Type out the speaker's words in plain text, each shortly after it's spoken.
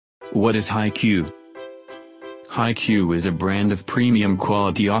What is HiQ? HiQ is a brand of premium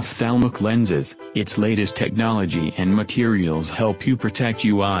quality ophthalmic lenses. Its latest technology and materials help you protect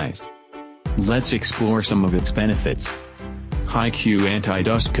your eyes. Let's explore some of its benefits. HiQ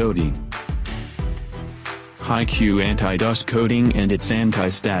Anti-Dust Coating. HiQ Anti-Dust Coating and its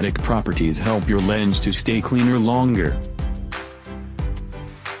anti-static properties help your lens to stay cleaner longer.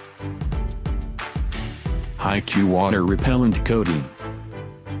 HiQ Water Repellent Coating.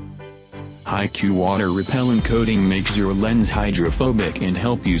 HiQ Water Repellent Coating makes your lens hydrophobic and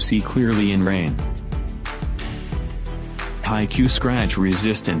help you see clearly in rain. HiQ Scratch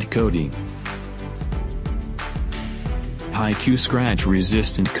Resistant Coating. HiQ Scratch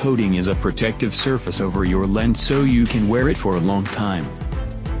Resistant Coating is a protective surface over your lens so you can wear it for a long time.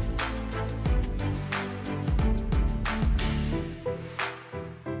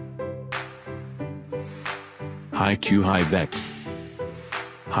 HiQ HiVex.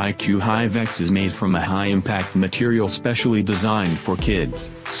 HiQ HiVex is made from a high-impact material specially designed for kids,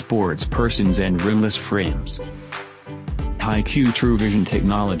 sports persons and rimless frames. HiQ True Vision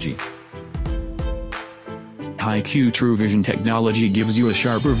Technology. HiQ True Vision Technology gives you a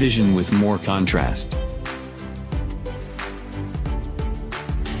sharper vision with more contrast.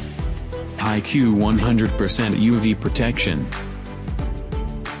 HiQ 100% UV Protection.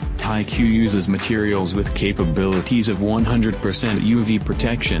 HiQ uses materials with capabilities of 100% UV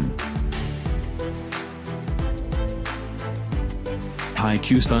protection.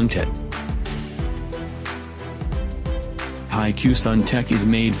 HiQ SunTech. HiQ SunTech is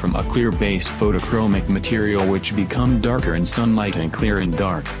made from a clear-based photochromic material which become darker in sunlight and clear in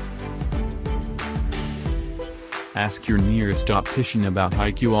dark. Ask your nearest optician about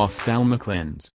HiQ ophthalmic lens.